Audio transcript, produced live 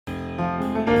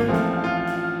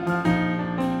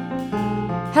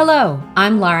Hello,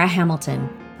 I'm Lara Hamilton.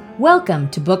 Welcome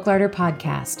to Book Larder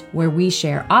Podcast, where we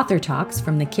share author talks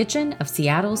from the kitchen of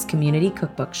Seattle's community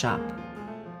cookbook shop.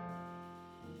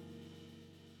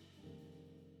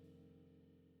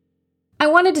 I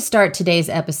wanted to start today's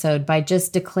episode by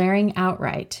just declaring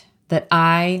outright that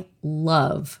I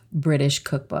love British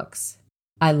cookbooks.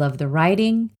 I love the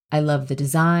writing, I love the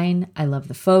design, I love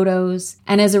the photos,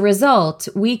 and as a result,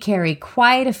 we carry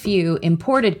quite a few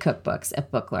imported cookbooks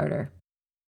at Book Larder.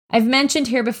 I've mentioned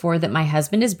here before that my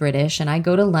husband is British and I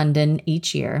go to London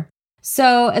each year.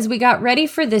 So as we got ready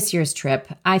for this year's trip,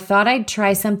 I thought I'd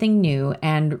try something new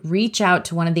and reach out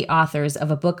to one of the authors of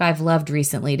a book I've loved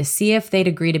recently to see if they'd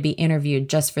agree to be interviewed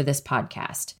just for this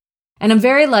podcast. And I'm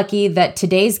very lucky that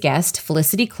today's guest,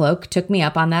 Felicity Cloke, took me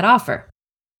up on that offer.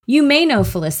 You may know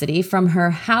Felicity from her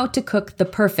How to Cook the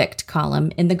Perfect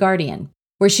column in The Guardian,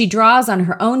 where she draws on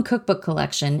her own cookbook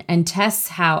collection and tests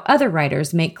how other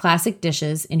writers make classic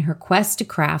dishes in her quest to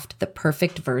craft the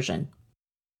perfect version.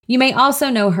 You may also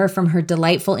know her from her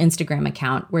delightful Instagram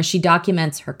account, where she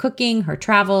documents her cooking, her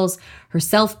travels, her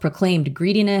self-proclaimed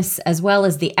greediness, as well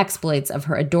as the exploits of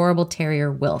her adorable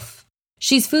terrier, Wilf.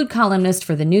 She's food columnist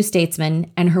for The New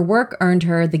Statesman, and her work earned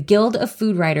her the Guild of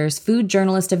Food Writers Food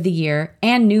Journalist of the Year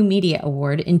and New Media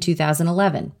Award in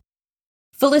 2011.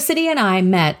 Felicity and I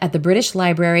met at the British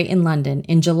Library in London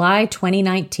in July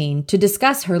 2019 to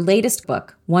discuss her latest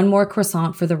book, One More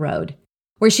Croissant for the Road,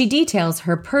 where she details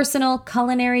her personal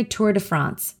culinary tour de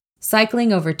France,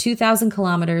 cycling over 2,000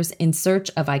 kilometers in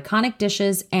search of iconic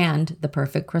dishes and the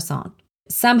perfect croissant.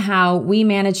 Somehow, we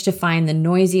managed to find the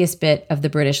noisiest bit of the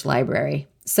British Library,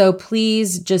 so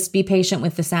please just be patient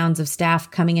with the sounds of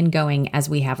staff coming and going as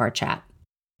we have our chat.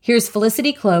 Here's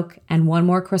Felicity Cloke and One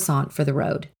More Croissant for the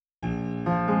Road.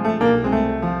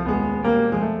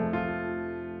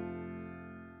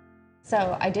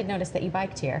 So I did notice that you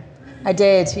biked here. I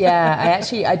did, yeah.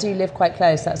 I do live quite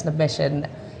close, that's an admission.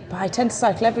 But I tend to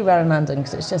cycle everywhere in London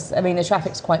because it's just, the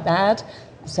traffic's quite bad,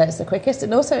 so it's the quickest.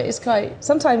 And also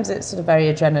sometimes it's sort of very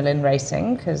adrenaline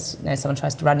racing because, someone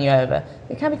tries to run you over.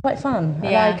 It can be quite fun.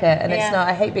 I like it. And it's not,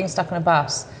 I hate being stuck on a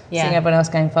bus, seeing everyone else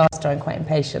going faster. I'm quite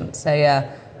impatient. So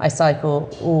yeah, I cycle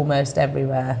almost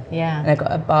everywhere. Yeah. And I've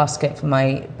got a basket for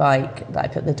my bike that I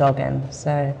put the dog in,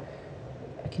 so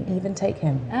I can even take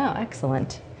him. Oh,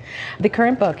 excellent. The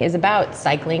current book is about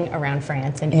cycling around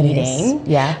France and eating.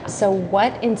 Yeah. So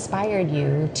what inspired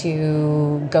you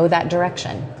to go that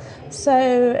direction? So,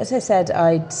 as I said,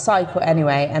 I cycle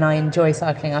anyway, and I enjoy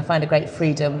cycling. I find a great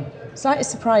freedom. Slight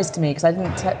surprise to me because I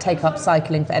didn't take up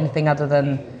cycling for anything other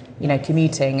than,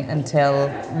 commuting until,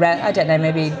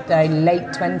 maybe the late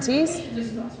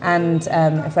 20s. And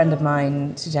a friend of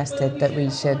mine suggested that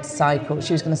we should cycle.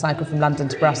 She was going to cycle from London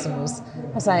to Brussels.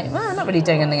 I was like, well, I'm not really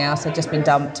doing anything else. I'd just been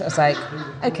dumped. I was like,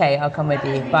 okay, I'll come with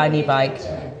you, buy a new bike.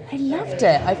 I loved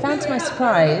it. I found to my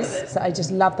surprise that I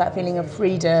just loved that feeling of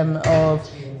freedom, of,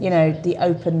 the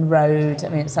open road.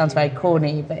 It sounds very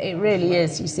corny, but it really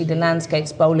is. You see the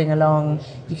landscapes bowling along.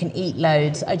 You can eat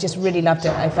loads. I just really loved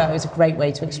it. I felt it was a great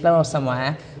way to explore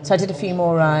somewhere. So I did a few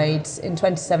more rides. In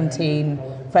 2017,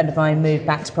 a friend of mine moved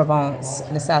back to Provence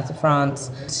in the south of France.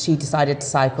 She decided to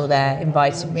cycle there,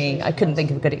 invited me. I couldn't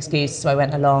think of a good excuse, so I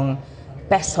went along.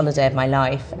 Best holiday of my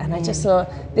life, and I just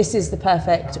thought this is the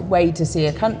perfect way to see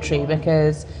a country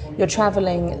because you're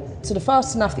travelling sort of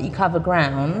fast enough that you cover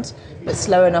ground, but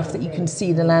slow enough that you can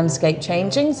see the landscape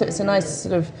changing. So it's a nice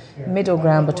sort of middle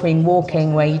ground between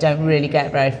walking, where you don't really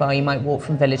get very far, you might walk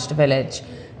from village to village,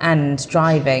 and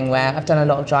driving, where I've done a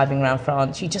lot of driving around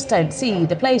France. You just don't see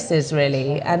the places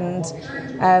really, and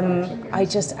I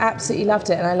just absolutely loved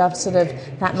it. And I loved sort of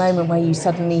that moment where you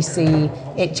suddenly see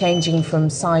it changing from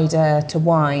cider to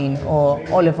wine or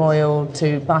olive oil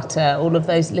to butter, all of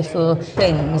those little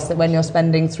things that when you're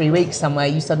spending 3 weeks somewhere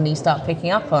you suddenly start picking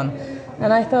up on.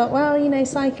 And I thought, well,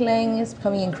 cycling is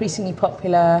becoming increasingly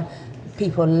popular.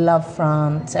 People love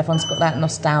France. Everyone's got that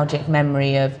nostalgic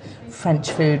memory of French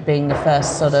food being the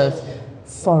first sort of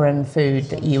foreign food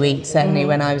that you eat. Certainly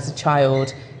when I was a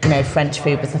child, French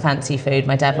food was the fancy food.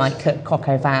 My dad might cook coq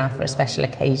au vin for a special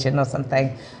occasion or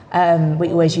something. We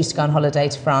always used to go on holiday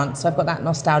to France, so I've got that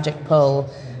nostalgic pull.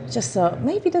 Just thought,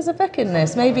 maybe there's a book in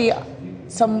this. Maybe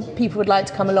some people would like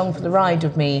to come along for the ride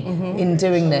with me in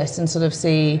doing this and sort of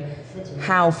see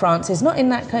how France is. Not in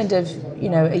that kind of,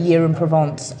 a year in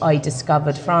Provence, I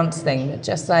discovered France thing, but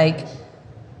just like,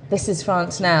 this is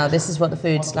France now, this is what the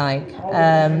food's like.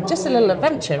 Just a little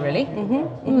adventure, really.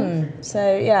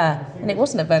 So, yeah, and it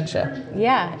was an adventure.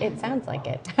 Yeah, it sounds like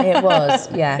it. It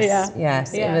was, yes,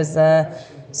 yes. Yeah. It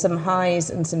was, some highs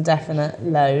and some definite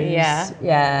lows.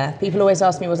 Yeah. People always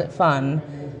ask me, was it fun?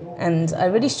 And I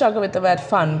really struggle with the word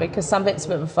fun because some bits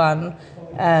of it were fun.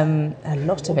 A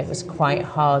lot of it was quite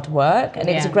hard work, and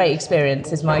it was a great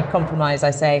experience. Is my compromise.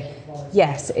 I say,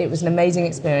 yes, it was an amazing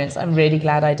experience. I'm really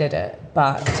glad I did it.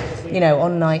 But,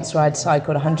 on nights where I'd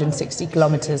cycled 160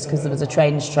 kilometres because there was a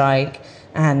train strike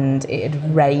and it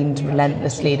had rained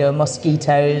relentlessly, there were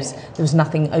mosquitoes, there was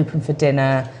nothing open for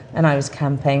dinner, and I was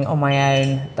camping on my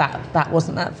own, that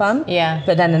wasn't that fun. Yeah.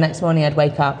 But then the next morning I'd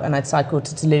wake up and I'd cycle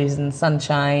to Toulouse in the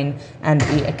sunshine and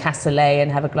eat a cassoulet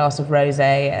and have a glass of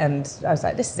rosé, and I was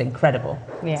like, this is incredible.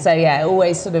 Yeah. So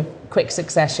always sort of quick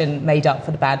succession made up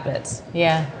for the bad bits.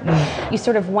 Yeah. You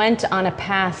sort of went on a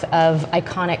path of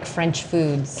iconic French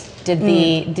foods. Did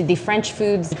the French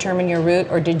foods determine your route,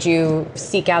 or did you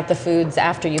seek out the foods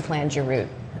after you planned your route?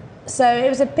 So it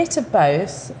was a bit of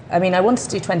both. I mean, I wanted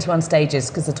to do 21 stages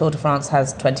because the Tour de France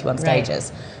has 21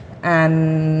 stages.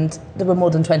 And there were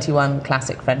more than 21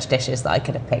 classic French dishes that I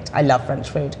could have picked. I love French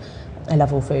food. I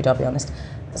love all food, I'll be honest.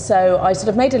 So I sort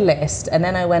of made a list, and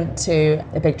then I went to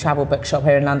a big travel bookshop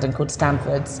here in London called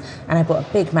Stanford's, and I bought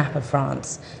a big map of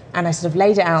France, and I sort of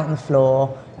laid it out on the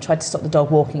floor, tried to stop the dog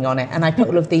walking on it, and I put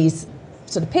all of these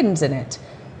sort of pins in it,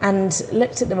 and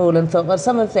looked at them all and thought, well,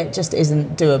 some of it just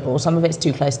isn't doable, some of it's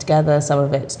too close together, some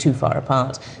of it's too far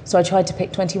apart. So I tried to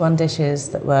pick 21 dishes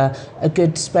that were a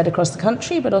good spread across the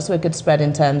country, but also a good spread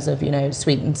in terms of,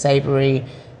 sweet and savoury,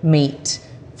 meat,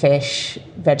 fish,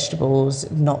 vegetables,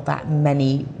 not that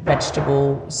many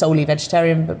solely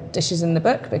vegetarian dishes in the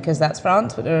book because that's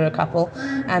France, but there are a couple,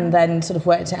 and then sort of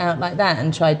worked it out like that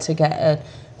and tried to get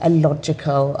a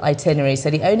logical itinerary.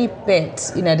 So the only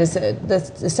bit,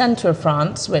 there's the centre of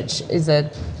France, which is a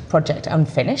project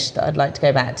unfinished that I'd like to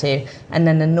go back to, and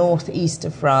then the northeast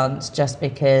of France, just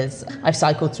because I've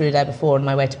cycled through there before on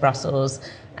my way to Brussels,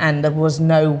 and there was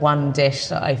no one dish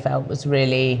that I felt was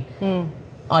really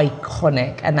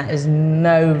iconic, and that is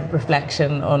no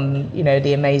reflection on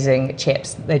the amazing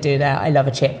chips that they do there. I love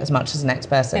a chip as much as the next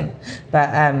person, but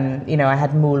I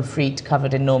had moule frite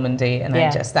covered in Normandy, and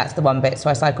that's the one bit. So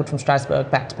I cycled from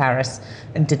Strasbourg back to Paris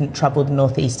and didn't trouble the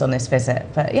northeast on this visit.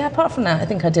 But apart from that, I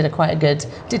think I did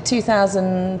did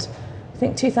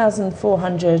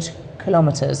 2,400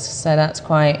 kilometres. So that's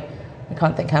quite. I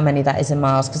can't think how many that is in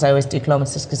miles because I always do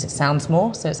kilometres because it sounds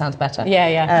more, so it sounds better.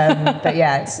 But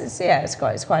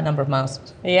it's quite a number of miles.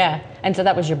 Yeah, and so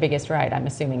that was your biggest ride, I'm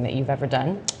assuming, that you've ever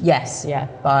done? Yes. Yeah.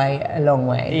 By a long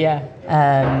way. Yeah.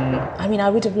 I mean, I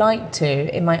would have liked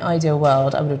to, in my ideal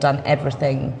world, I would have done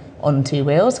everything on two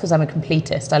wheels because I'm a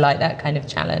completist. I like that kind of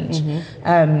challenge.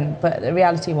 But the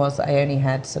reality was that I only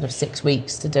had sort of 6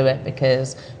 weeks to do it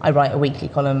because I write a weekly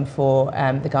column for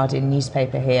the Guardian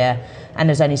newspaper here, and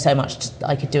there's only so much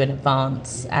I could do in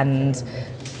advance. And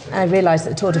I realised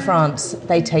that the Tour de France,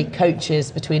 they take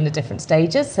coaches between the different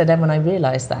stages. So then when I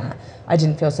realised that, I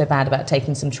didn't feel so bad about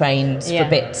taking some trains for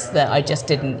bits that I just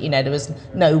didn't, there was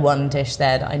no one dish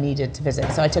there that I needed to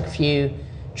visit. So I took a few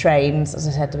trains. As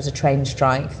I said, there was a train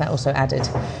strike that also added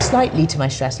slightly to my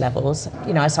stress levels.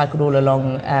 I cycled all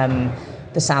along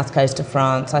the south coast of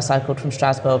France. I cycled from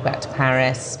Strasbourg back to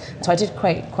Paris. So I did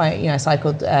quite I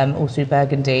cycled all through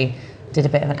Burgundy, did a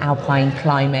bit of an alpine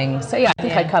climbing. So I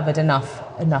think I covered enough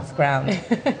ground.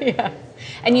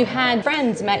 And you had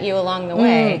friends met you along the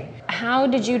way. How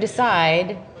did you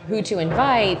decide who to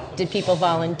invite? Did people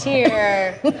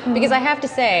volunteer? Because I have to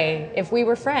say, if we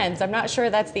were friends, I'm not sure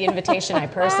that's the invitation I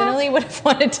personally would have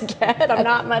wanted to get. I'm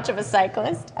not much of a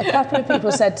cyclist. A couple of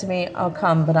people said to me, I'll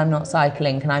come, but I'm not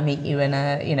cycling. Can I meet you in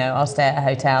I'll stay at a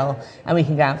hotel and we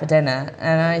can go out for dinner?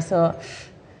 And I thought,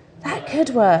 that could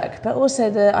work, but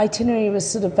also the itinerary was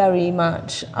sort of very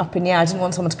much up in the air. I didn't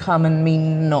want someone to come and me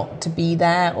not to be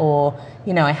there, or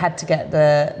I had to get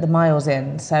the miles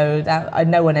in. So that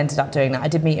no one ended up doing that. I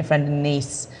did meet a friend in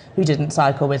Nice who didn't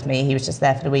cycle with me. He was just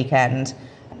there for the weekend.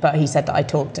 But he said that I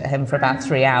talked to him for about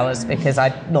 3 hours because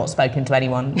I'd not spoken to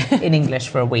anyone in English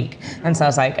for a week. And so I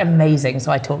was like, amazing.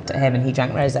 So I talked to him and he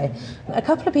drank rosé. A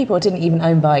couple of people didn't even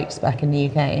own bikes back in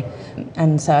the UK.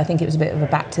 And so I think it was a bit of a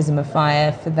baptism of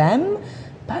fire for them.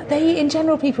 But they, in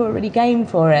general, people were really game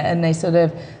for it. And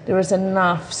there was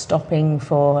enough stopping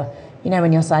for,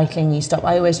 when you're cycling, you stop.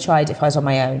 I always tried, if I was on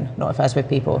my own, not if I was with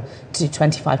people, to do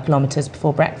 25 kilometres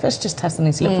before breakfast, just to have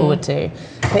something to look forward to.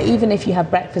 But even if you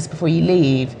have breakfast before you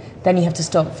leave, then you have to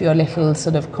stop for your little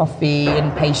sort of coffee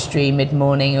and pastry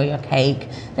mid-morning or your cake.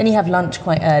 Then you have lunch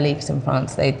quite early, because in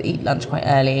France they eat lunch quite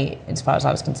early, as far as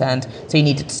I was concerned. So you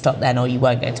needed to stop then or you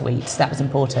weren't going to eat. So that was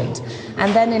important.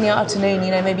 And then in the afternoon,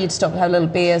 maybe you'd stop and have a little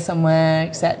beer somewhere,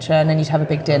 etc. And then you'd have a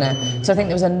big dinner. So I think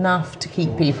there was enough to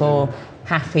keep people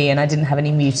happy and I didn't have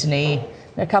any mutiny.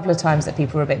 There were a couple of times that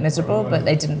people were a bit miserable, but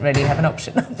they didn't really have an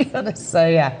option, I'll be honest. So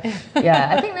yeah.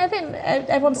 I think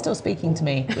everyone's still speaking to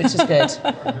me, which is good.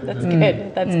 That's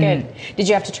good. That's good. Did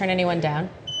you have to turn anyone down?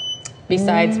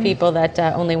 Besides people that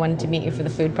only wanted to meet you for the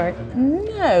food part?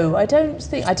 No, I don't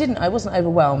think I didn't. I wasn't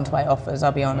overwhelmed by offers,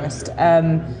 I'll be honest.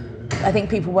 I think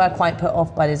people were quite put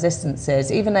off by the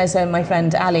distances, even though my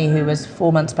friend Ali, who was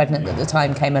 4 months pregnant at the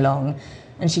time, came along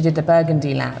and she did the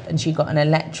Burgundy lap and she got an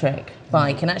electric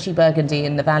bike. And actually Burgundy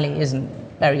in the valley isn't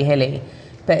very hilly,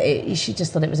 but she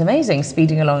just thought it was amazing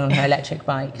speeding along on her electric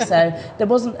bike. So there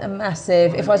wasn't a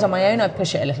massive, if I was on my own, I'd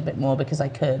push it a little bit more because I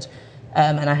could.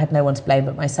 And I had no one to blame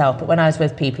but myself. But when I was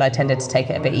with people, I tended to take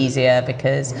it a bit easier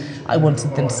because I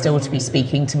wanted them still to be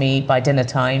speaking to me by dinner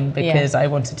time because I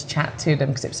wanted to chat to them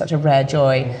because it was such a rare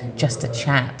joy just to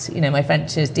chat. You know, my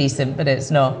French is decent, but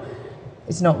it's not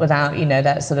without, you know,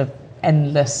 that sort of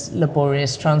endless,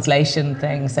 laborious translation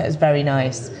thing. So it's very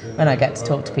nice when I get to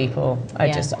talk to people. I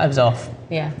was off.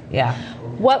 Yeah.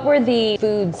 What were the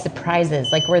food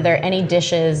surprises? Like, were there any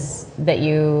dishes that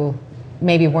you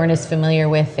maybe weren't as familiar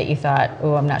with that you thought,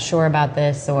 oh, I'm not sure about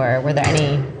this, or were there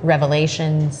any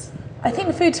revelations? I think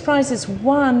the food surprises,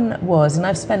 one was, and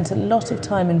I've spent a lot of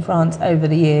time in France over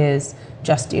the years,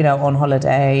 just, you know, on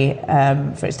holiday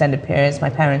for extended periods. My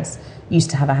parents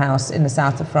used to have a house in the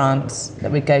south of France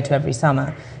that we'd go to every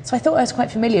summer. So I thought I was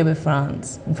quite familiar with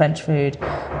France and French food.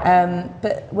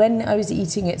 But when I was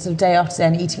eating it sort of day after day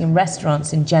and eating in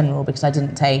restaurants in general, because I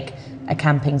didn't take a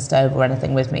camping stove or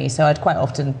anything with me, so I'd quite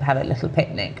often have a little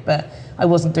picnic, but I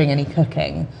wasn't doing any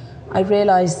cooking, I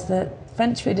realised that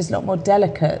French food is a lot more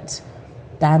delicate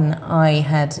than I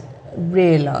had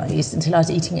realised until I was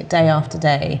eating it day after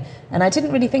day. And I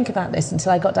didn't really think about this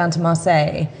until I got down to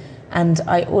Marseille and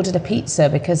I ordered a pizza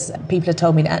because people had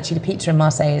told me that actually the pizza in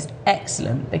Marseille is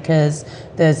excellent because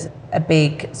there's a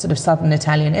big sort of southern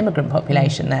Italian immigrant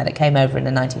population there that came over in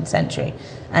the 19th century.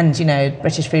 And, you know,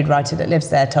 British food writer that lives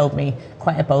there told me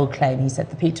quite a bold claim. He said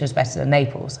the pizza is better than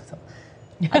Naples. I thought,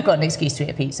 I've got an excuse to eat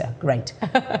a pizza. Great. So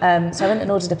I went and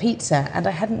ordered a pizza, and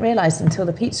I hadn't realised until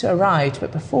the pizza arrived,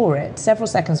 but before it, several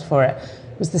seconds before it,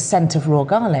 was the scent of raw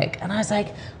garlic. And I was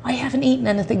like, I haven't eaten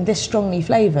anything this strongly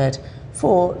flavoured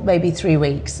for maybe 3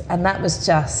 weeks. And that was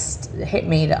just hit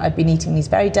me that I've been eating these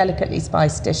very delicately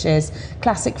spiced dishes,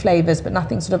 classic flavours, but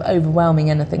nothing sort of overwhelming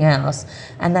anything else.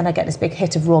 And then I get this big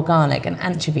hit of raw garlic and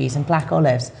anchovies and black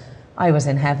olives. I was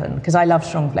in heaven because I love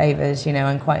strong flavours, you know,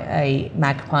 I'm quite a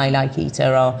magpie-like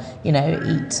eater, or, you know,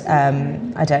 eat,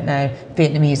 I don't know,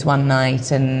 Vietnamese one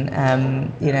night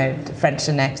and, you know, French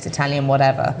the next, Italian,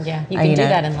 whatever. Yeah, you can do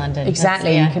that in London.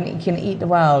 Exactly, you can eat the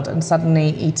world, and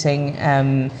suddenly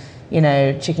eating, you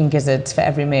know, chicken gizzards for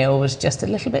every meal was just a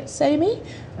little bit samey.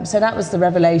 So that was the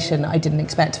revelation. I didn't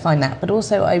expect to find that. But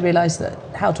also I realised that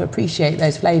how to appreciate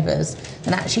those flavours,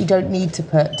 and actually don't need to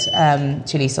put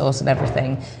chilli sauce and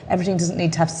everything. Everything doesn't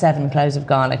need to have 7 cloves of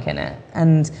garlic in it.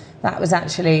 And that was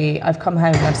actually, I've come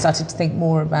home and I've started to think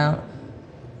more about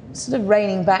sort of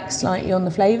reining back slightly on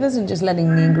the flavours and just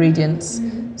letting the ingredients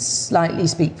slightly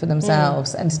speak for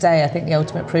themselves. And today I think the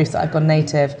ultimate proof that I've gone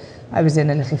native, I was in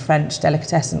a little French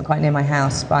delicatessen quite near my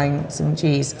house buying some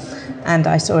cheese, and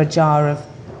I saw a jar of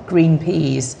green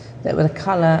peas that were the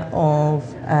colour of,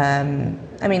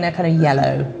 they're kind of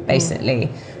yellow, basically.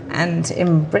 And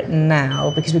in Britain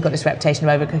now, because we've got this reputation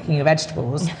of overcooking your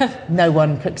vegetables, no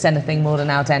one cooks anything more than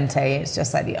al dente. It's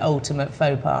just like the ultimate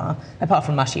faux pas, apart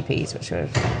from mushy peas, which are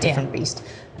a different beast.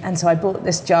 And so I bought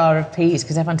this jar of peas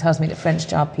because everyone tells me that French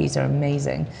jar peas are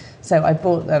amazing. So I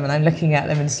bought them, and I'm looking at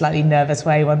them in a slightly nervous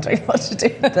way, wondering what to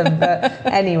do with them. But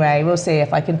anyway, we'll see.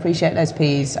 If I can appreciate those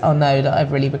peas, I'll know that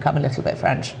I've really become a little bit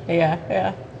French.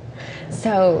 Yeah.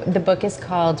 So the book is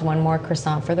called One More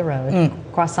Croissant for the Road.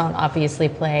 Croissant obviously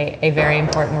play a very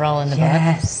important role in the book.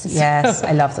 Yes,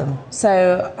 I love them.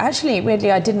 So actually,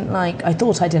 weirdly, I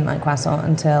thought I didn't like croissant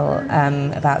until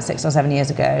about 6 or 7 years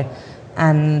ago.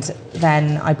 And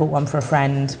then I bought one for a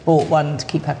friend, bought one to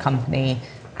keep her company,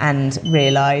 and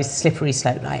realised slippery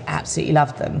slope, I absolutely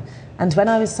loved them. And when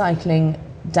I was cycling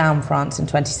down France in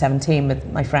 2017 with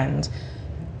my friend,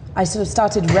 I sort of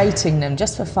started rating them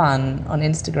just for fun on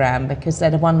Instagram because they're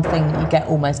the one thing that you get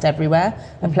almost everywhere,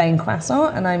 a plain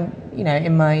croissant. And I'm, you know,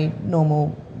 in my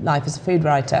normal life as a food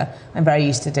writer, I'm very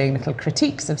used to doing little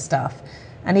critiques of stuff.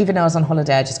 And even though I was on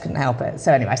holiday, I just couldn't help it.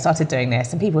 So anyway, I started doing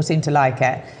this and people seemed to like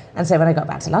it. And so when I got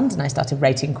back to London, I started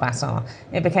rating croissant.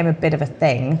 It became a bit of a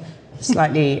thing,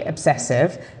 slightly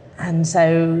obsessive. And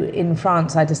so in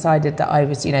France, I decided that I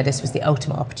was, you know, this was the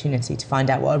ultimate opportunity to find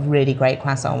out what a really great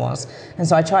croissant was. And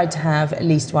so I tried to have at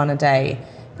least one a day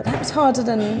But that was harder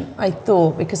than I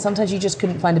thought because sometimes you just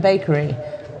couldn't find a bakery.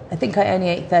 I think I only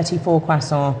ate 34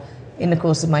 croissants in the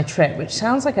course of my trip, which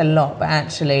sounds like a lot, but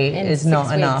actually is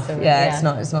not enough. It's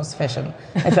not sufficient.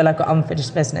 I feel I've got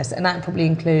unfinished business. And that probably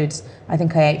includes, I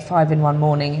think I ate 5 in one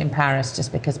morning in Paris,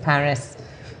 just because Paris,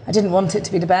 I didn't want it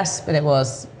to be the best, but it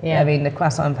was. Yeah. I mean, the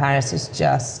croissant in Paris is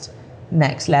just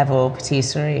next level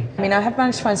patisserie. I mean, I have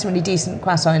managed to find some really decent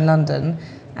croissant in London,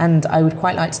 and I would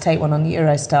quite like to take one on the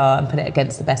Eurostar and put it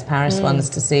against the best Paris ones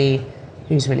to see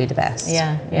who's really the best.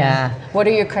 Yeah. What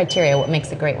are your criteria? What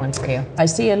makes a great one for you? I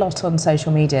see a lot on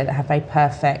social media that have very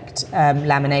perfect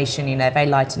lamination, you know, very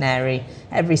light and airy.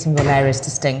 Every single layer is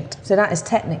distinct. So that is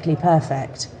technically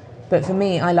perfect. But for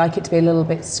me, I like it to be a little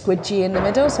bit squidgy in the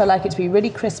middle. So I like it to be really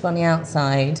crisp on the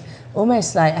outside.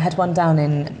 Almost like, I had one down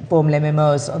in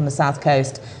Baume-les-Mimosas on the south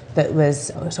coast that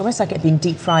was almost like it had been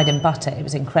deep fried in butter. It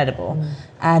was incredible.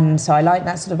 And so I like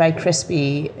that sort of very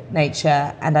crispy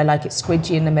nature, and I like it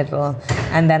squidgy in the middle.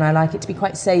 And then I like it to be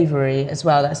quite savoury as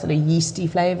well, that sort of yeasty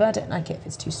flavour. I don't like it if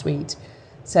it's too sweet.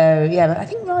 So yeah, but I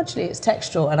think largely it's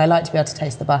textural, and I like to be able to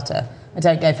taste the butter. I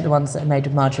don't go for the ones that are made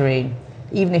with margarine.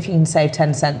 Even if you can save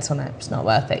 10 cents on it, it's not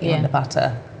worth it. You want the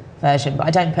butter version. But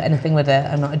I don't put anything with it.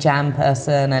 I'm not a jam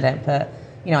person. I don't put,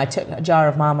 you know, I took a jar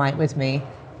of Marmite with me,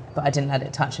 but I didn't let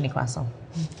it touch any croissant.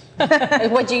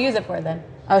 What'd you use it for then?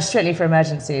 Oh, strictly for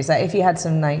emergencies. Like if you had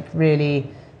some like really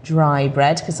dry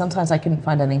bread, because sometimes I couldn't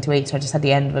find anything to eat, so I just had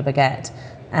the end of a baguette.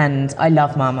 And I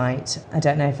love Marmite. I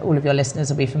don't know if all of your listeners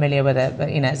will be familiar with it,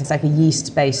 but you know, it's like a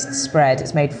yeast-based spread.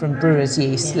 It's made from brewer's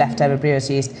yeast, leftover brewer's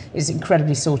yeast. It's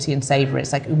incredibly salty and savoury.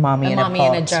 It's like umami in a pot.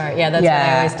 Umami in a jar. Yeah, that's what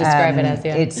I always describe it as.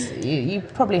 Yeah. It's you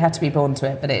probably had to be born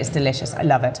to it, but it is delicious. I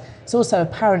love it. It's also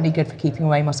apparently good for keeping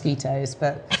away mosquitoes,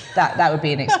 but that would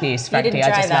be an excuse. Frankly, I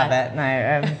just love it.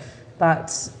 No.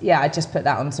 But yeah, I just put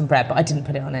that on some bread, but I didn't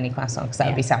put it on any croissant because that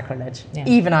would be sacrilege. Yeah.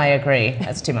 Even I agree,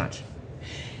 that's too much.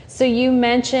 So you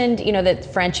mentioned, you know, that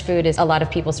French food is a lot of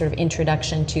people's sort of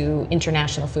introduction to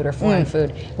international food or foreign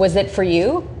food. Was it for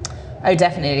you? Oh,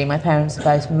 definitely. My parents are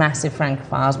both massive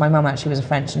Francophiles. My mum actually was a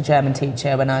French and German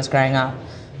teacher when I was growing up.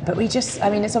 But we just,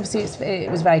 I mean, it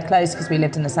was very close because we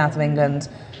lived in the south of England.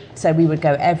 So we would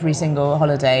go every single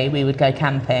holiday, we would go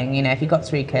camping. You know, if you got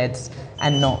 3 kids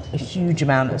and not a huge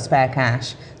amount of spare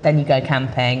cash, then you go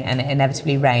camping and it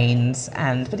inevitably rains.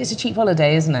 But it's a cheap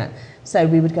holiday, isn't it? So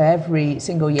we would go every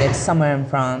single year to summer in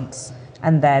France.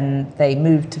 And then they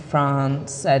moved to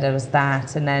France, so there was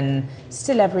that. And then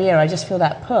still every year, I just feel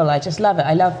that pull. I just love it.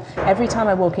 I love every time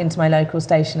I walk into my local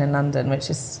station in London,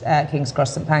 which is King's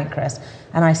Cross St Pancras,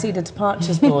 and I see the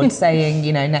departures board saying,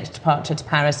 you know, next departure to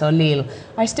Paris or Lille.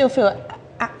 I still feel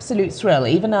absolute thrill,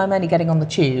 even though I'm only getting on the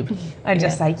tube. I'm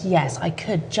just like, yes, I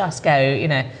could just go, you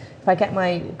know. If I got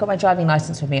my driving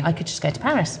license with me, I could just go to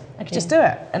Paris. I could just do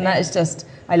it. And that is just,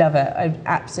 I love it. I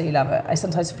absolutely love it. I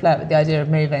sometimes flirt with the idea of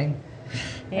moving.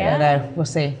 I don't know, we'll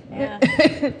see. Yeah.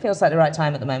 It feels like the right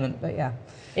time at the moment, but yeah.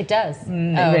 It does. It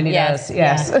really does,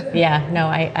 yes. Yeah, no,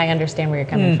 I understand where you're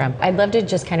coming from. I'd love to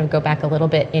just kind of go back a little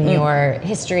bit in your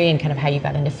history and kind of how you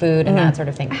got into food and that sort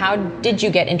of thing. How did you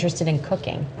get interested in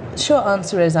cooking? Short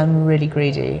answer is I'm really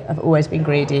greedy. I've always been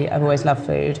greedy. I've always loved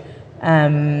food.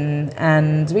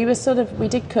 And we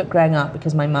did cook growing up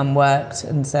because my mum worked,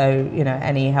 and so, you know,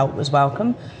 any help was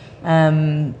welcome.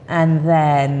 And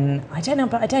then, I don't know,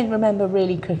 but I don't remember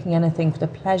really cooking anything for the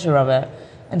pleasure of it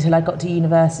until I got to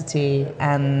university,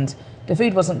 and the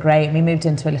food wasn't great. We moved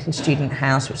into a little student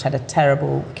house which had a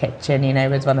terrible kitchen, you know,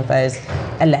 with one of those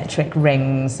electric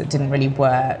rings that didn't really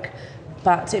work.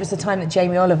 But it was the time that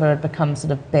Jamie Oliver had become sort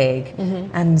of big.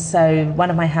 And so one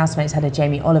of my housemates had a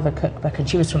Jamie Oliver cookbook, and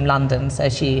she was from London, so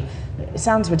it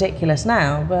sounds ridiculous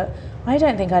now, but I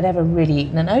don't think I'd ever really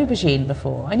eaten an aubergine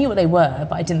before. I knew what they were,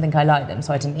 but I didn't think I liked them,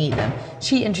 so I didn't eat them.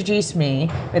 She introduced me,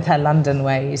 with her London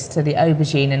ways, to the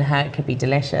aubergine and how it could be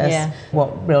delicious,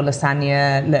 what real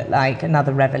lasagna looked like,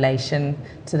 another revelation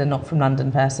to the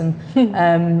not-from-London person.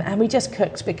 And we just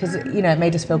cooked because, you know, it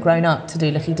made us feel grown up to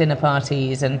do little dinner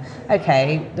parties. And,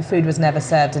 okay, the food was never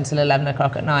served until 11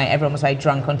 o'clock at night. Everyone was very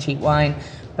drunk on cheap wine.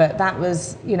 But that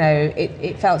was, you know,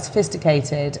 it felt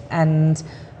sophisticated, and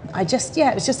it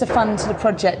was just a fun sort of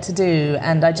project to do,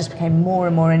 and I just became more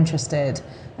and more interested.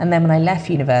 And then when I left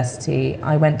university,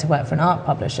 I went to work for an art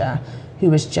publisher who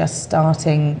was just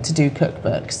starting to do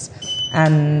cookbooks.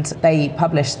 And they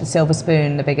published The Silver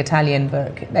Spoon, the big Italian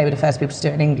book. They were the first people to do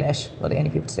it in English, well, the only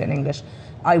people to do it in English.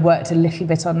 I worked a little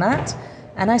bit on that,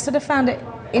 And I sort of found it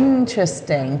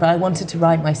interesting, but I wanted to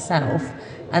write myself.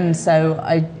 And so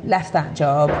I left that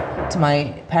job to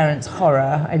my parents'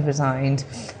 horror. I resigned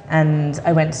and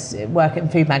I went to work in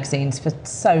food magazines for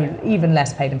even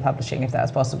less paid in publishing, if that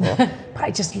was possible. But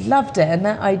I just loved it. And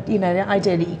that the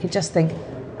idea that you could just think,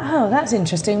 oh, that's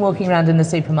interesting, walking around in the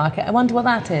supermarket. I wonder what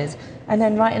that is. And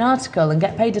then write an article and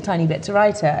get paid a tiny bit to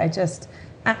write it. I just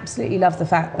absolutely love the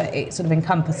fact that it sort of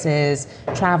encompasses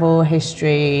travel,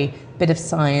 history, bit of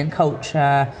science,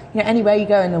 culture. Anywhere you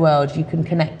go in the world, you can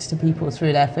connect to people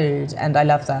through their food, and I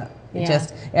love that.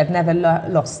 I've never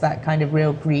lost that kind of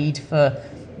real greed for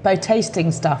both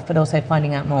tasting stuff, but also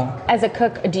finding out more. As a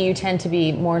cook, do you tend to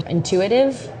be more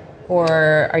intuitive,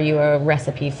 or are you a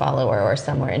recipe follower, or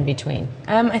somewhere in between?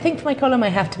 I think for my column I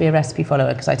have to be a recipe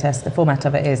follower because the format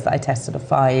of it is that I test sort of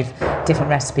 5 different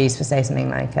recipes for, say, something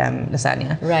like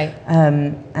lasagna. Right.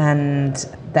 And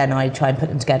then I try and put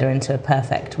them together into a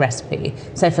perfect recipe.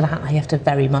 So for that I have to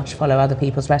very much follow other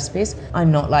people's recipes. I'm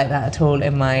not like that at all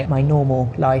in my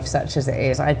normal life, such as it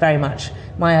is.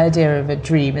 My idea of a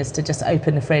dream is to just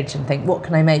open the fridge and think, what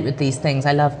can I make with these things?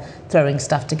 I love throwing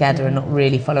stuff together and not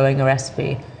really following a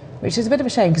recipe. Which is a bit of a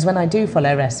shame because when I do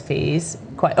follow recipes,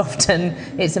 quite often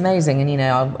it's amazing. And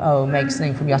I'll make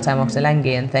something from yotam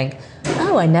ottolenghi and think,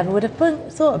 oh, I never would have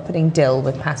thought of putting dill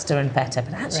with pasta and feta,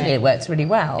 but actually It works really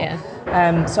well.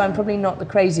 Yeah. So I'm probably not the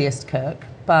craziest cook,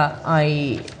 but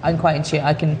I'm quite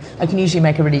intuitive. I can usually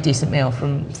make a really decent meal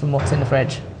from what's in the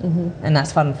fridge, and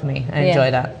that's fun for me. I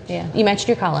enjoy that. Yeah. You mentioned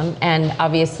your column, and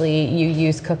obviously you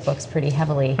use cookbooks pretty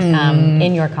heavily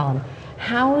in your column.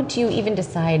 How do you even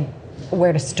decide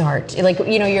where to start? Like,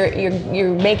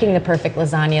 you're making the perfect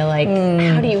lasagna. Like,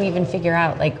 how do you even figure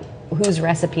out whose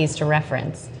recipes to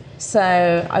reference?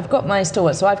 So I've got my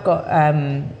stalwart. So I've got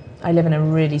I live in a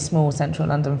really small central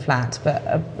London flat,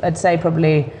 but I'd say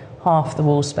probably half the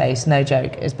wall space, no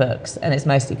joke, is books, and it's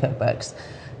mostly cookbooks.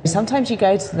 Sometimes you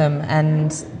go to them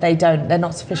and they're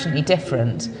not sufficiently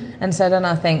different, and so then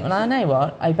I think, well, I know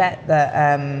what, I bet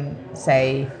that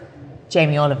say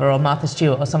Jamie Oliver or Martha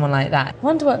Stewart or someone like that, I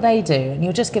wonder what they do, and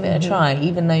you'll just give it a try,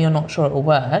 even though you're not sure it will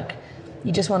work.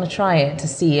 You just want to try it to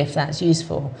see if that's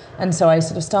useful. And so I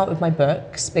sort of start with my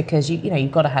books, because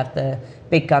you've got to have the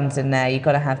big guns in there. You've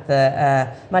got to have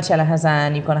the Marcella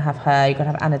Hazan, you've got to have her, you've got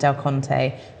to have Anna Del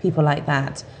Conte, people like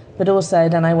that. But also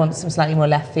then I want some slightly more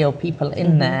left field people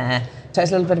in there. So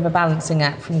it's a little bit of a balancing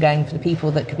act from going for the people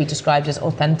that could be described as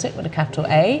authentic with a capital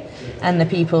A, and the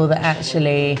people that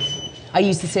actually... I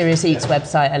use the Serious Eats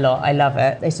website a lot. I love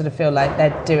it. They sort of feel like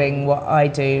they're doing what I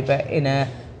do, but in a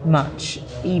much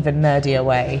even nerdier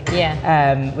way,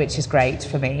 which is great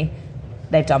for me.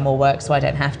 They've done more work, so I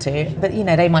don't have to. But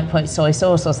they might put soy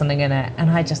sauce or something in it, and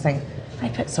I just think, I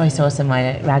put soy sauce in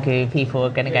my ragu, people are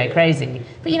going to go crazy.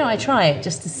 But I try it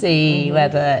just to see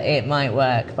whether it might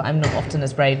work. But I'm not often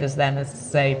as brave as them as to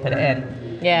say put it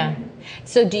in. Yeah.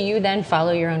 So do you then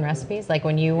follow your own recipes? Like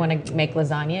when you want to make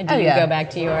lasagna, do you go back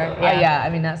to your... I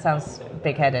mean, that sounds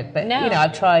big-headed. But,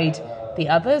 I've tried the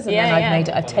others, and then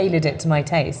I've tailored it to my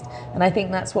taste. And I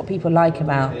think that's what people like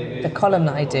about the column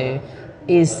that I do,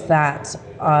 is that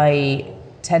I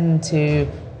tend to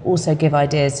also give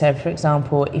ideas. So, for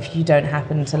example, if you don't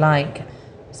happen to like,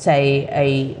 say,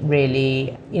 a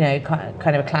really,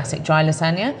 kind of a classic dry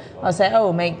lasagna, I'll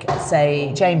say, make,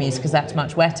 say, Jamie's, because that's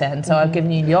much wetter. And so I've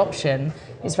given you the option.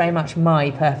 It's very much my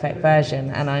perfect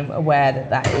version, and I'm aware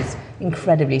that is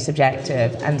incredibly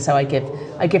subjective. And so I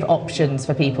give options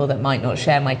for people that might not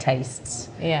share my tastes.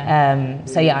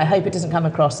 I hope it doesn't come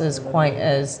across as quite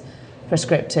as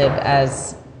prescriptive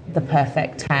as the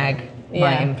perfect tag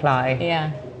might imply.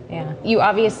 Yeah. You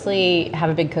obviously have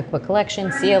a big cookbook collection,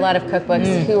 see a lot of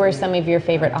cookbooks. Who are some of your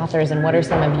favorite authors, and what are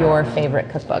some of your favorite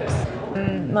cookbooks?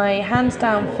 My hands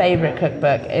down favorite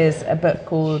cookbook is a book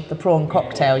called The Prawn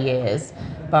Cocktail Years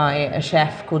by a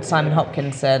chef called Simon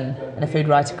Hopkinson and a food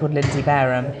writer called Lindsay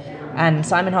Barham. And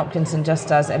Simon Hopkinson just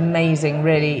does amazing,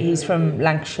 really, he's from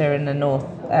Lancashire in the north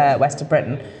west of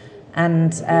Britain.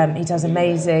 And he does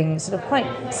amazing, sort of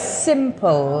quite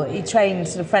simple, he trained,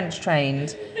 sort of French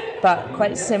trained, but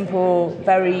quite simple,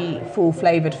 very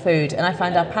full-flavoured food. And I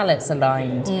find our palates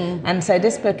aligned. And so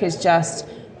this book is just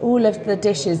all of the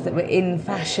dishes that were in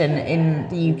fashion in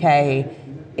the UK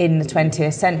in the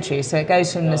 20th century. So it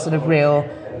goes from the sort of real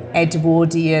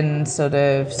Edwardian sort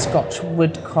of Scotch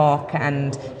woodcock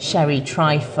and sherry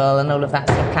trifle and all of that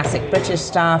sort of classic British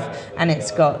stuff. And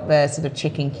it's got the sort of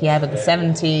chicken Kiev of the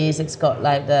 70s. It's got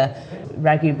like the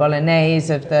ragu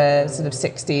bolognese of the sort of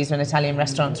 60s when Italian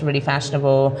restaurants were really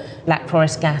fashionable, Black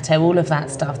Forest Gatto, all of that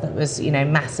stuff that was,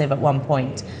 massive at one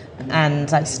point,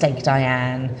 and like steak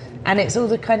Diane. And it's all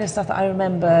the kind of stuff that I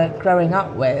remember growing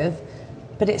up with,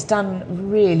 but it's done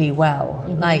really well.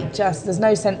 Like, just, there's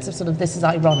no sense of sort of this is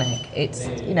ironic. It's,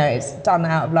 it's done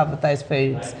out of love with those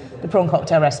foods. The prawn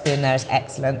cocktail recipe in there is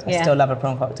excellent. I still love a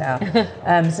prawn cocktail.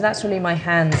 So that's really my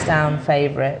hands down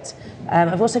favourite.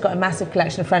 I've also got a massive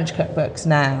collection of French cookbooks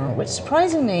now, which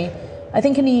surprisingly, I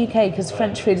think in the UK, because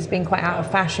French food has been quite out of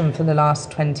fashion for the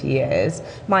last 20 years,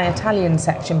 my Italian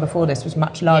section before this was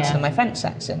much larger than my French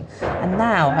section. And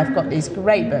now I've got these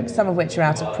great books, some of which are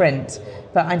out of print,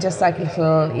 but I'm just like a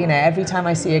little, every time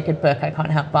I see a good book, I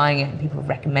can't help buying it, and people have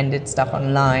recommended stuff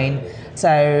online.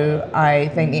 So I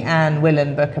think the Anne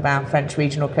Willan book about French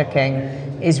regional cooking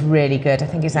is really good. I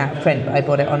think it's out of print, but I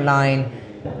bought it online.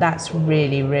 That's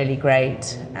really, really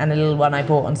great. And a little one I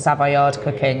bought on Savoyard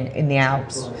cooking in the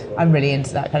Alps. I'm really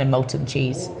into that kind of molten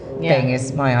cheese thing,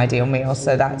 is my ideal meal,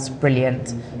 so that's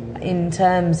brilliant. In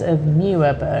terms of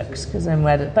newer books, because I'm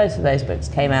aware that both of those books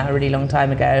came out a really long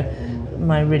time ago,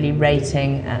 my really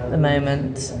rating at the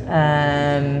moment,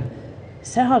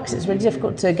 so hard because it's really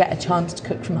difficult to get a chance to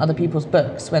cook from other people's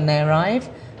books when they arrive.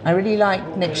 I really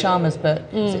liked Nick Sharma's book,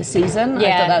 Season. I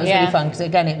thought that was really fun because,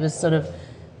 again, it was sort of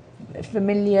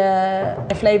familiar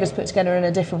flavours put together in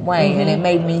a different way, and it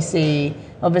made me see,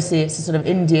 obviously it's a sort of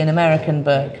Indian American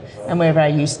book, and we're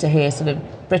very used to hear sort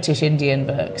of British Indian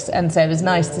books, and so it was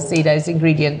nice to see those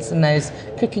ingredients and those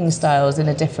cooking styles in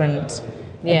a different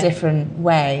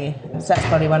way. So that's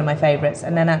probably one of my favourites.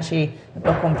 And then actually a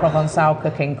book on Provençal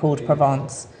cooking called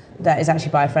Provence, that is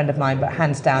actually by a friend of mine, but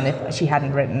hands down, if she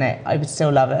hadn't written it, I would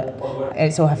still love it.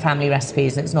 It's all her family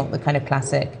recipes. It's not the kind of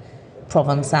classic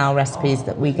Provençal recipes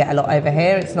that we get a lot over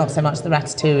here. It's not so much the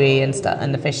ratatouille and stuff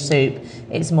and the fish soup.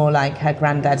 It's more like her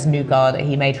granddad's nougat that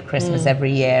he made for Christmas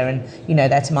every year, and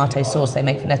their tomato sauce they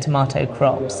make from their tomato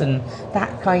crops, and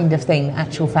that kind of thing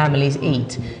actual families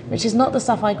eat, which is not the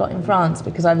stuff I got in France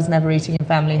because I was never eating in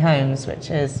family homes, which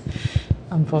is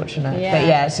unfortunate. But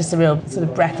it's just a real sort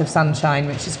of breath of sunshine,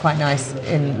 which is quite nice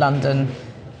in London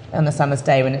on a summer's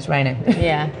day when it's raining.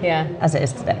 As it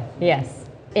is today. Yes.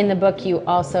 In the book, you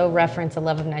also reference A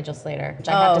Love of Nigel Slater, which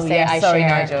I have to say I share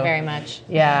Nigel. very much.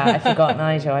 Yeah, I forgot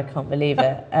Nigel. I can't believe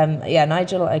it.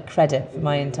 Nigel I credit for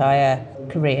my entire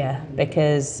career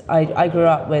because I grew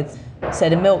up with, so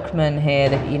the milkman here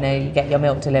that, you get your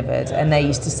milk delivered, and they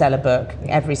used to sell a book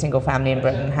every single family in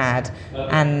Britain had,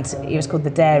 and it was called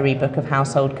The Dairy Book of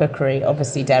Household Cookery.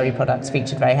 Obviously, dairy products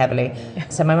featured very heavily.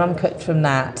 So my mum cooked from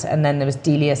that, and then there was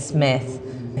Delia Smith,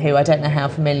 who I don't know how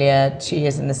familiar she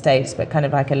is in the States, but kind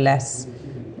of like a less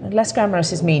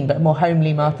glamorous is mean, but more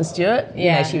homely Martha Stewart.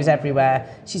 She was everywhere.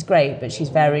 She's great, but she's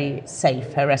very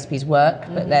safe. Her recipes work,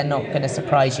 but they're not going to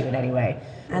surprise you in any way.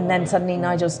 And then suddenly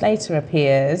Nigel Slater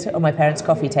appeared on my parents'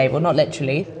 coffee table, not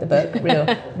literally, the book,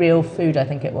 Real Food, I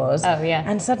think it was. Oh, yeah.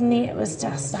 And suddenly it was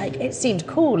just like, it seemed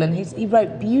cool, and he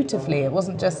wrote beautifully. It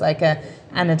wasn't just like a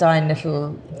anodyne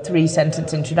little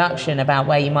 3-sentence introduction about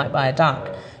where you might buy a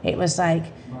duck. It was like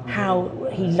how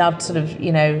he loved sort of,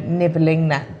 nibbling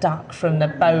that duck from the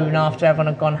bone after everyone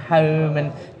had gone home,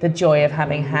 and the joy of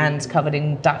having hands covered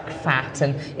in duck fat.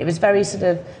 And it was very sort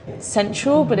of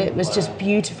sensual, but it was just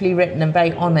beautifully written and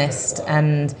very honest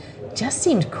and just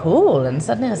seemed cool. And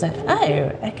suddenly I was like,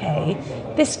 oh, okay,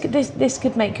 this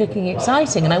could make cooking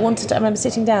exciting. And I remember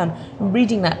sitting down and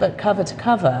reading that book cover to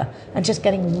cover and just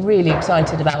getting really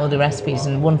excited about all the recipes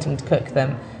and wanting to cook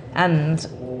them. And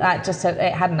that just said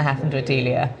it hadn't happened with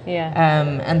Delia.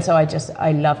 And so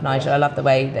I love Nigel. I love the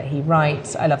way that he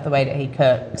writes. I love the way that he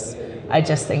cooks. I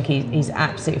just think he's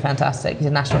absolutely fantastic. He's a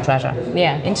national treasure.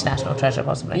 International treasure,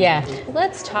 possibly.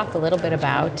 Let's talk a little bit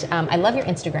about, I love your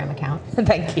Instagram account.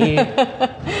 Thank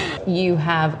you. You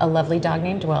have a lovely dog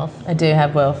named Wilf. I do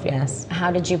have Wilf, yes.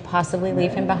 How did you possibly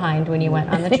leave him behind when you went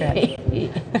on the trip?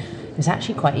 It was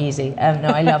actually quite easy. No,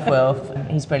 I love Wilf.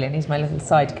 He's brilliant. He's my little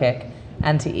sidekick.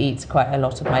 And he eats quite a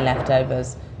lot of my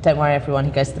leftovers. Don't worry, everyone,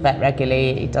 he goes to the vet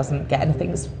regularly. He doesn't get anything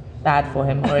that's bad for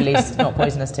him, or at least not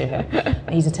poisonous to him.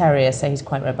 He's a terrier, so he's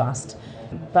quite robust.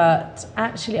 But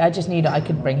actually, I just knew that I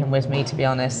couldn't bring him with me, to be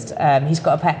honest. He's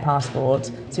got a pet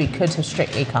passport, so he could have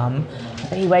strictly come.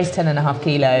 But he weighs 10.5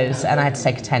 kilos, and I had to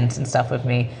take a tent and stuff with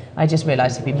me. I just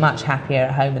realised he'd be much happier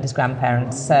at home with his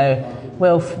grandparents. So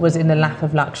Wilf was in the lap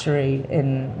of luxury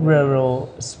in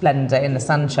rural splendour in the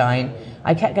sunshine,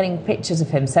 I kept getting pictures of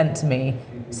him sent to me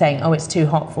saying, oh, it's too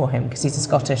hot for him because he's a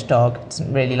Scottish dog,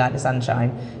 doesn't really like the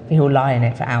sunshine. He'll lie in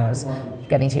it for hours,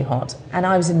 getting too hot. And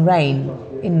I was in rain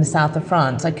in the south of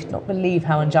France. I could not believe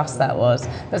how unjust that was.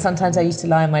 But sometimes I used to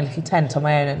lie in my little tent on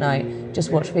my own at night,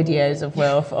 just watch videos of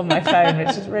Wilf on my phone,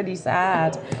 which was really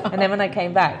sad. And then when I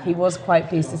came back, he was quite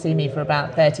pleased to see me for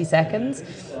about 30 seconds.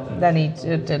 Then he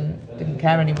didn't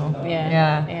care anymore.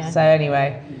 Yeah. So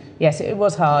anyway, yes, it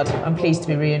was hard. I'm pleased to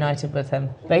be reunited with him.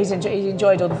 But he's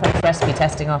enjoyed all the French recipe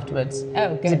testing afterwards.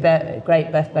 Oh, good. He's a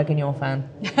great Beth Bourguignon fan.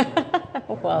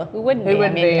 Well, who wouldn't be? Who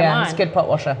wouldn't be? Come on. He's a good pot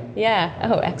washer. Yeah.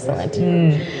 Oh, excellent.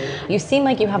 You seem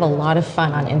like you have a lot of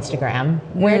fun on Instagram.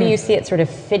 Where do you see it sort of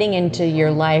fitting into your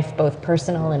life, both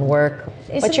personal and work?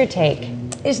 What's your take?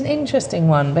 It's an interesting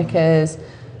one because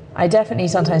I definitely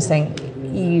sometimes think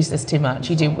you use this too much.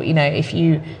 You do, if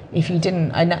you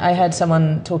didn't. I heard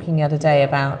someone talking the other day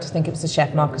about, I think it was the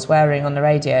chef Marcus Waring on the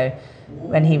radio,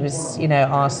 when he was,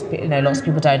 asked, lots of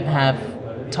people don't have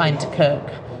time to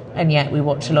cook, and yet we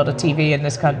watch a lot of TV in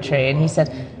this country. And he said,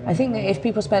 I think that if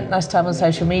people spent less time on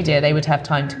social media, they would have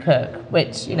time to cook,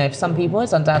 which, for some people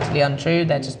is undoubtedly untrue.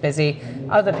 They're just busy.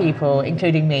 Other people,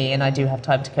 including me, and I do have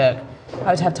time to cook,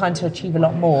 I would have time to achieve a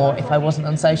lot more if I wasn't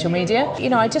on social media.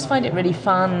 I just find it really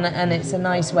fun, and it's a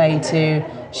nice way to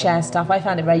share stuff. I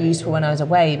found it very useful when I was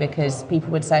away because people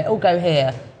would say, oh, go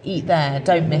here, eat there,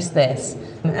 don't miss this.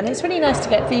 And it's really nice to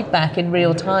get feedback in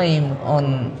real time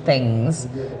on things.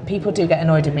 People do get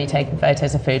annoyed with me taking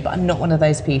photos of food, but I'm not one of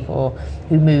those people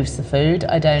who moves the food.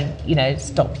 I don't,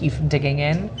 stop you from digging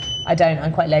in.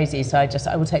 I'm quite lazy, so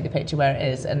I will take the picture where it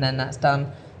is and then that's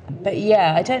done. But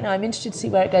yeah, I don't know. I'm interested to see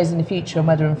where it goes in the future and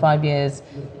whether in 5 years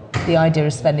the idea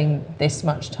of spending this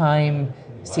much time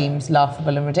seems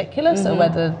laughable and ridiculous, or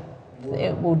whether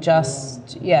it will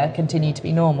just continue to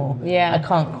be normal. I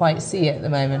can't quite see it at the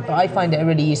moment, but I find it a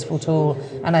really useful tool,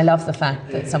 and I love the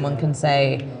fact that someone can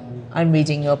say, I'm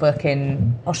reading your book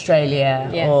in Australia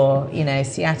or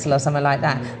Seattle or somewhere like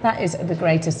that. That is the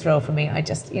greatest thrill for me. I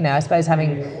just I suppose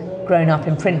having grown up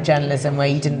in print journalism where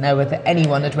you didn't know whether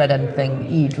anyone had read anything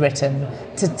you'd written,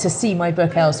 to see my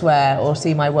book elsewhere or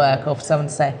see my work, or for someone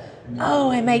to say,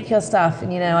 oh, I make your stuff,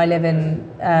 and I live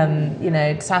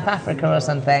in South Africa or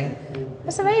something.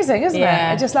 It's amazing, isn't it?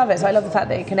 I just love it. So I love the fact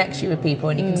that it connects you with people,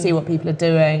 and you can see what people are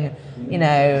doing,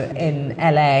 in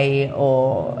LA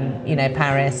or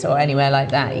Paris or anywhere like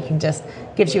that. You can just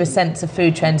gives you a sense of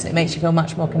food trends, and it makes you feel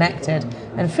much more connected.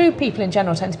 And food people in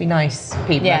general tend to be nice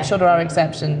people. I'm sure there are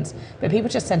exceptions, but people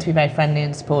just tend to be very friendly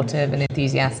and supportive and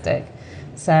enthusiastic.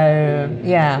 So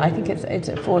I think it's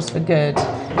a force for good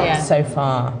so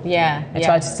far. I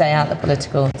try to stay out the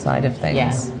political side of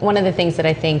things. One of the things that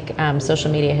I think social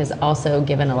media has also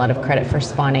given a lot of credit for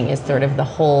spawning is sort of the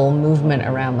whole movement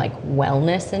around like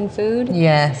wellness in food.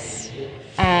 Yes.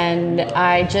 And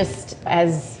I just,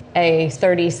 as a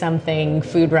 30-something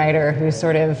food writer who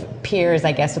sort of peers,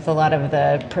 I guess, with a lot of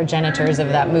the progenitors of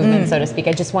that movement, so to speak,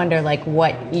 I just wonder like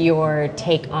what your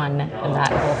take on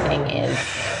that whole thing is.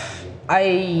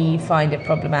 I find it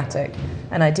problematic,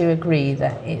 and I do agree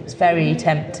that it's very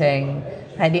tempting.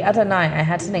 And the other night I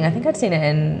had something, I think I'd seen it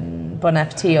in Bon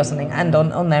Appetit or something, and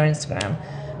on their Instagram,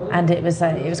 and it was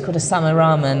called a summer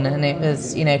ramen, and it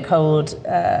was cold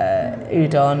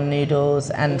udon noodles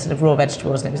and sort of raw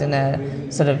vegetables, and it was in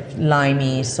a sort of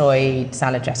limey soy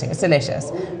salad dressing. It was delicious.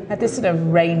 It had this sort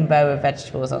of rainbow of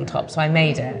vegetables on top, so I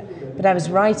made it. But I was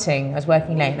working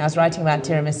late, and I was writing about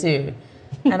tiramisu.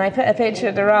 And I put a picture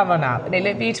of the ramen up, and it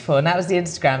looked beautiful, and that was the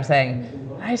Instagram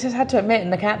thing. I just had to admit in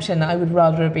the caption that I would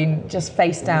rather have been just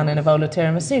face down in a bowl of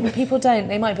tiramisu, but people don't.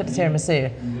 They might put the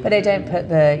tiramisu, but they don't put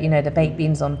the the baked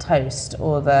beans on toast,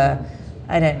 or the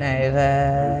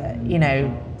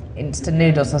instant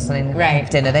noodles or something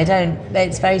for dinner. They don't.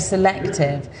 It's very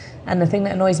selective. And the thing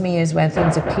that annoys me is when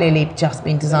things have clearly just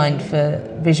been designed for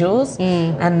visuals,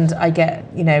 and I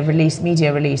get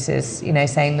media releases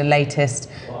saying the latest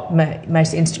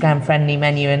most Instagram friendly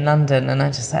menu in London, and I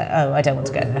just say, oh, I don't want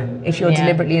to go there. If you're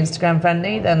deliberately Instagram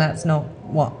friendly, then that's not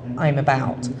what I'm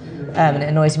about. And it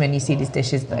annoys me when you see these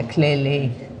dishes that are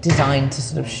clearly designed to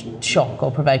sort of shock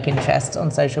or provoke interest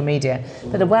on social media.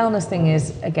 But the wellness thing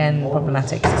is, again,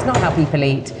 problematic, because it's not how people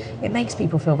eat. It makes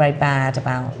people feel very bad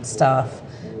about stuff.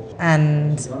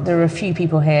 And there are a few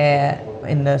people here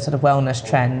in the sort of wellness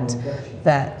trend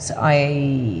that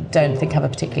I don't think have a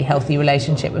particularly healthy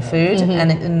relationship with food.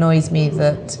 And it annoys me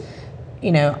that,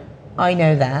 I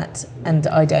know that, and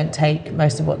I don't take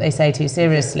most of what they say too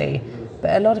seriously.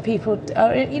 But a lot of people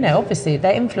are, obviously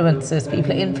they're influencers,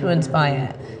 people are influenced by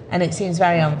it. And it seems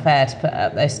very unfair to put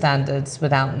up those standards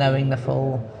without knowing the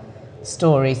full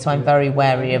story, so I'm very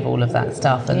wary of all of that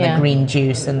stuff, and the green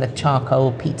juice and the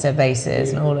charcoal pizza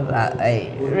bases and all of that.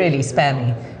 They really spare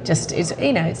me. Just, it's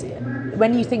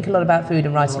when you think a lot about food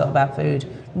and write a lot about food,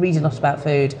 read a lot about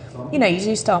food, you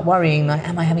do start worrying, like,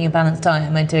 am I having a balanced diet?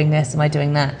 Am I doing this? Am I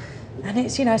doing that? And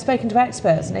it's, I've spoken to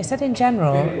experts and they said in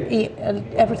general, eat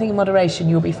everything in moderation,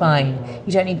 you'll be fine.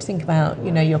 You don't need to think about,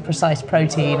 your precise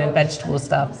protein and vegetable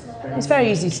stuff. It's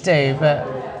very easy to do, but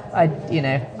I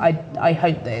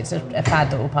hope that it's a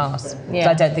fad that will pass. Yeah.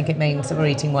 I don't think it means that we're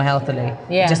eating more healthily.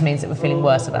 Yeah. It just means that we're feeling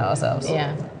worse about ourselves.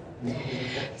 Yeah.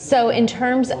 So in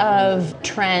terms of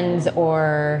trends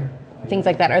or things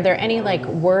like that, are there any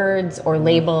words or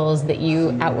labels that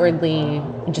you outwardly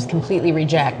just completely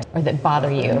reject or that bother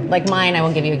you? Like mine, I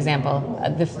will give you an example.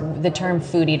 The term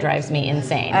foodie drives me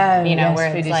insane. Yes,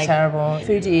 where it's foodie's terrible.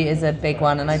 Foodie is a big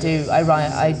one, and I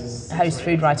host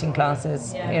food writing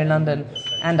classes here in London,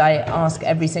 and I ask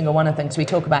every single one of them, because we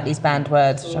talk about these banned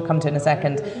words, which I'll come to in a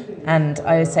second, and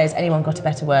I always say, has anyone got a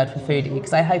better word for foodie?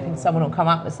 Because I'm hoping someone will come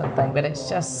up with something, but it's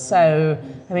just so,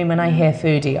 when I hear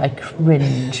foodie, I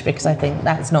cringe, because I think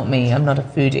that's not me. I'm not a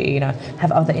foodie, I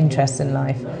have other interests in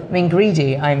life.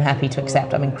 Greedy, I'm happy to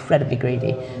accept. I'm incredibly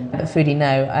greedy. But foodie,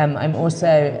 no. I'm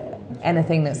also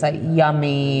anything that's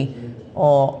yummy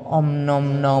or om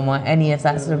nom nom or any of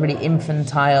that sort of really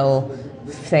infantile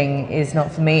thing is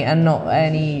not for me, and not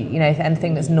any,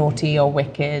 anything that's naughty or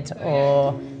wicked,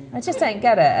 or I just don't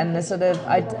get it. And the sort of,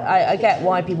 I get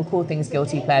why people call things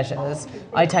guilty pleasures.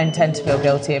 I don't tend to feel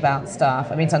guilty about stuff.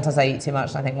 Sometimes I eat too much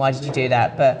and I think, why did you do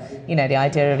that? But, the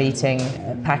idea of eating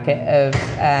a packet of,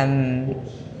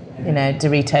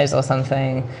 Doritos or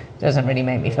something doesn't really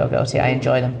make me feel guilty. I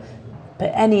enjoy them.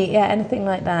 But anything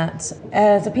like that.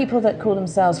 The people that call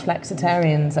themselves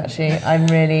flexitarians,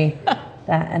 actually,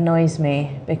 that annoys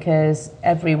me, because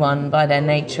everyone, by their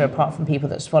nature, apart from people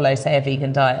that follow, say, a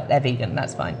vegan diet, they're vegan.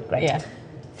 That's fine. Great. Yeah.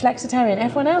 Flexitarian.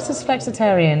 Everyone else is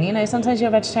flexitarian. Sometimes you're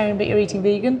a vegetarian, but you're eating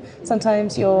vegan.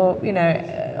 Sometimes you're,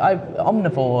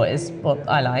 omnivore is what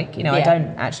I like. I don't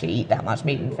actually eat that much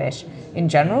meat and fish in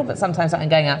general, but sometimes I'm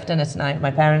going out for dinner tonight with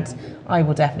my parents. I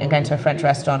will definitely go to a French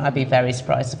restaurant. I'd be very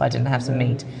surprised if I didn't have some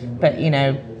meat. But,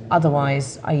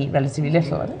 otherwise, I eat relatively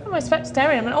little. I don't know, I'm a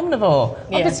vegetarian, I'm an omnivore.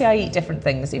 Yeah. Obviously, I eat different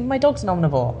things. Even my dog's an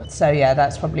omnivore. So,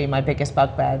 that's probably my biggest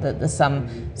bugbear, that there's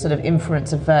some sort of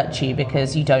inference of virtue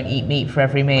because you don't eat meat for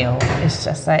every meal. It's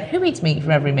just who eats meat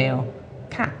for every meal?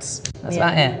 Cats. That's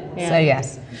about it. Yeah. So,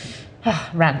 yes.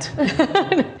 Rant.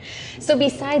 So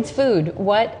besides food,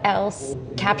 what else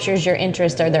captures your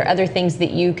interest? Are there other things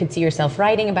that you could see yourself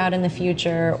writing about in the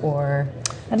future, or...?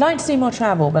 I'd like to do more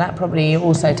travel, but that probably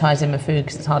also ties in with food,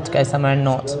 because it's hard to go somewhere and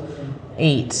not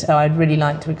eat. So I'd really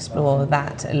like to explore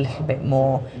that a little bit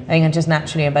more. I think I'm just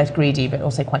naturally, I'm both greedy but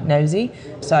also quite nosy.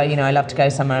 So, I love to go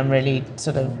somewhere and really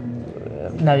sort of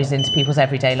nose into people's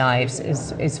everyday lives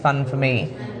is fun for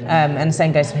me. And the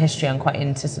same goes for history. I'm quite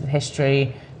into sort of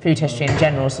history, food history in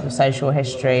general, sort of social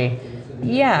history.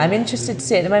 Yeah, I'm interested to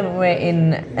see. At the moment, we're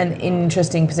in an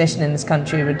interesting position in this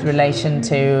country with relation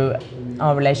to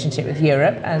our relationship with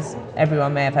Europe, as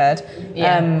everyone may have heard.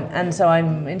 Yeah. And so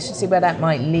I'm interested to see where that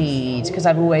might lead, because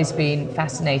I've always been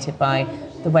fascinated by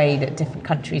the way that different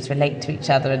countries relate to each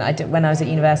other. And when I was at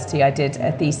university, I did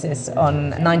a thesis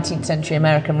on 19th century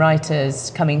American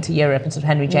writers coming to Europe, and sort of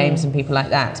Henry James and people like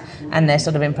that, and their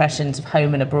sort of impressions of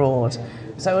home and abroad.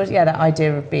 So that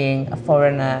idea of being a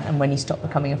foreigner, and when you stop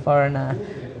becoming a foreigner,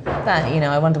 that,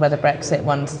 I wonder whether Brexit,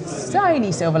 one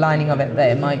tiny silver lining of it,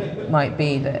 that it might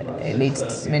be that it leads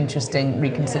to some interesting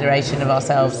reconsideration of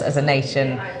ourselves as a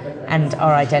nation and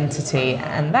our identity,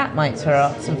 and that might throw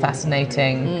up some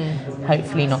fascinating,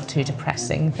 hopefully not too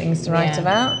depressing things to write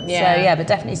about. Yeah. So but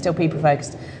definitely still people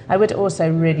focused. I would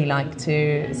also really like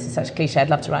to, this is such a cliche, I'd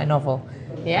love to write a novel.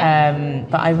 Yeah.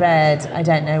 But I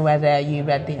don't know whether you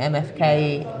read the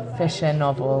MFK Fisher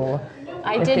novel.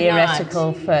 I did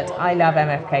Theoretical not. Foot. I love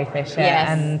MFK Fisher,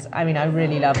 yes. And I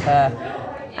really love her,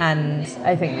 and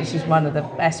I think that she's one of the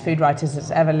best food writers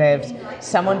that's ever lived.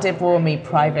 Someone did warn me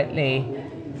privately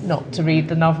not to read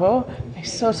the novel. I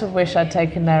sort of wish I'd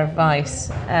taken their advice.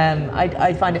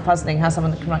 I find it puzzling how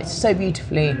someone that can write so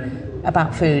beautifully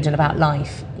about food and about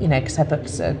life, because her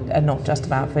books are not just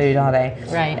about food, are they?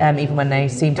 Right. Even when they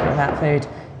seem to be about food.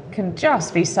 can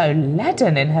just be so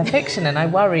leaden in her fiction, and I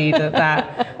worry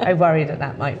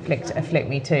that might afflict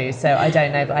me too. So I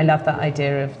don't know, but I love that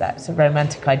idea of that sort of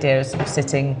romantic idea of sort of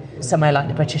sitting somewhere like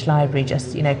the British Library,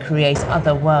 just create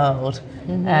other world.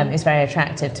 Is very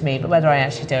attractive to me. But whether I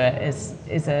actually do it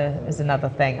is another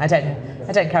thing. I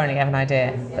don't currently have an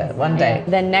idea, but one day.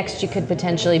 Then next you could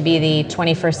potentially be the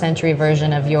 21st century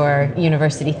version of your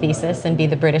university thesis and be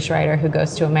the British writer who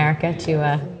goes to America to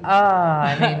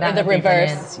I mean, that the would be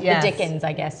reverse, brilliant. the Dickens,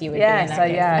 I guess you would yes, be in that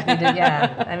case. yeah, if you did,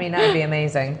 yeah. I mean, that would be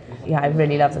amazing. Yeah, I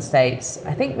really love the States.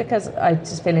 I think because I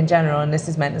just feel in general, and this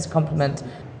is meant as a compliment,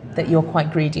 that you're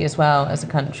quite greedy as well as a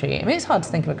country. I mean, it's hard to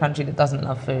think of a country that doesn't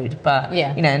love food, but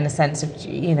in the sense of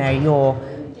you're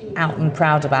out and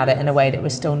proud about it in a way that we're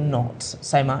still not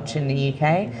so much in the UK.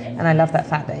 And I love that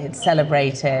fact that it's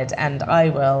celebrated, and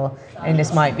and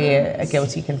this might be a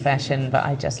guilty confession, but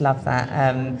I just love that.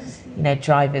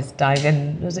 Drivers dive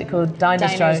in, what's it called?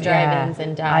 Diners, drive-ins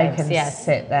and dives. I can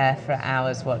sit there for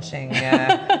hours watching,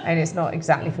 and it's not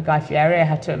exactly for Guy Fieri, I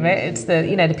have to admit. It's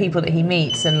the people that he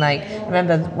meets, and I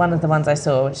remember one of the ones I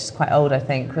saw, which is quite old, I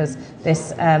think, was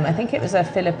this. I think it was a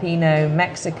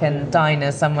Filipino-Mexican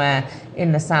diner somewhere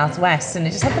in the southwest, and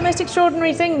it just had the most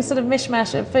extraordinary things, sort of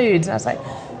mishmash of foods, and I was like,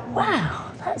 wow,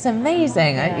 that's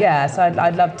amazing. So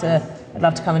I'd love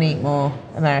to come and eat more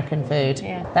American food.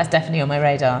 That's definitely on my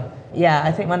radar.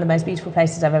 I think one of the most beautiful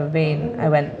places I've ever been, I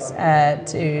went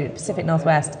to Pacific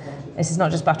Northwest. This is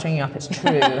not just buttering you up, it's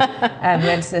true. We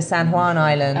went to the San Juan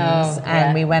Islands,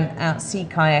 and we went out sea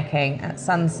kayaking at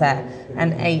sunset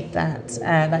and ate that,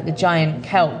 like the giant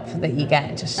kelp that you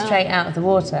get just straight out of the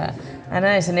water. And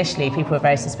I know initially people were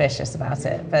very suspicious about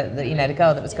it, but the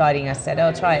girl that was guiding us said,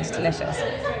 "Oh, try it, it's delicious."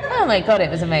 Oh my God, it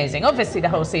was amazing. Obviously the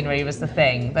whole scenery was the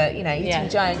thing, but eating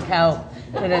giant kelp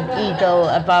with an eagle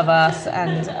above us,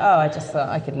 and I just thought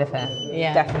I could live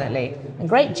here. Definitely. And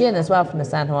great gin as well from the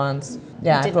San Juans.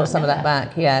 I brought some of that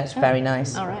back. It's very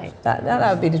nice. All right. That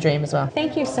would be the dream as well.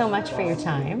 Thank you so much for your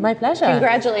time. My pleasure.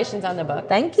 Congratulations on the book.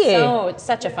 Thank you. It's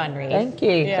such a fun read. Thank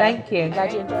you. Thank you.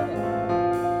 Glad you enjoyed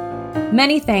it.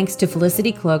 Many thanks to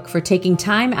Felicity Cloak for taking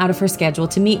time out of her schedule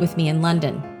to meet with me in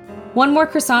London. One More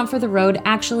Croissant for the Road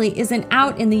actually isn't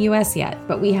out in the US yet,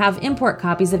 but we have import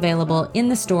copies available in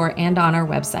the store and on our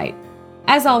website.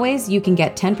 As always, you can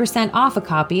get 10% off a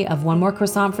copy of One More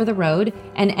Croissant for the Road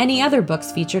and any other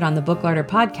books featured on the Booklarder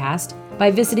podcast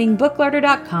by visiting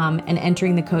booklarder.com and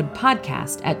entering the code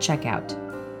podcast at checkout.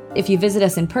 If you visit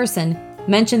us in person,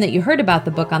 mention that you heard about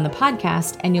the book on the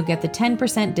podcast and you'll get the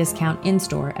 10% discount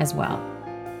in-store as well.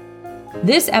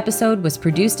 This episode was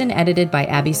produced and edited by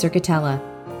Abby Circatella.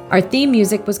 Our theme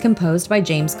music was composed by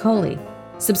James Coley.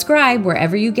 Subscribe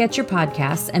wherever you get your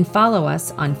podcasts and follow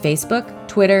us on Facebook,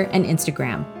 Twitter, and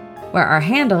Instagram, where our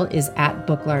handle is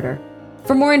 @Booklarder.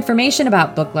 For more information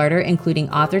about Booklarder, including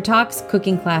author talks,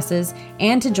 cooking classes,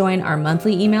 and to join our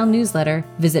monthly email newsletter,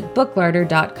 visit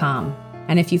booklarder.com.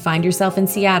 And if you find yourself in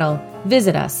Seattle,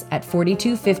 visit us at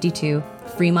 4252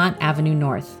 Fremont Avenue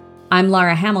North. I'm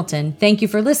Laura Hamilton. Thank you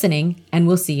for listening, and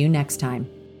we'll see you next time.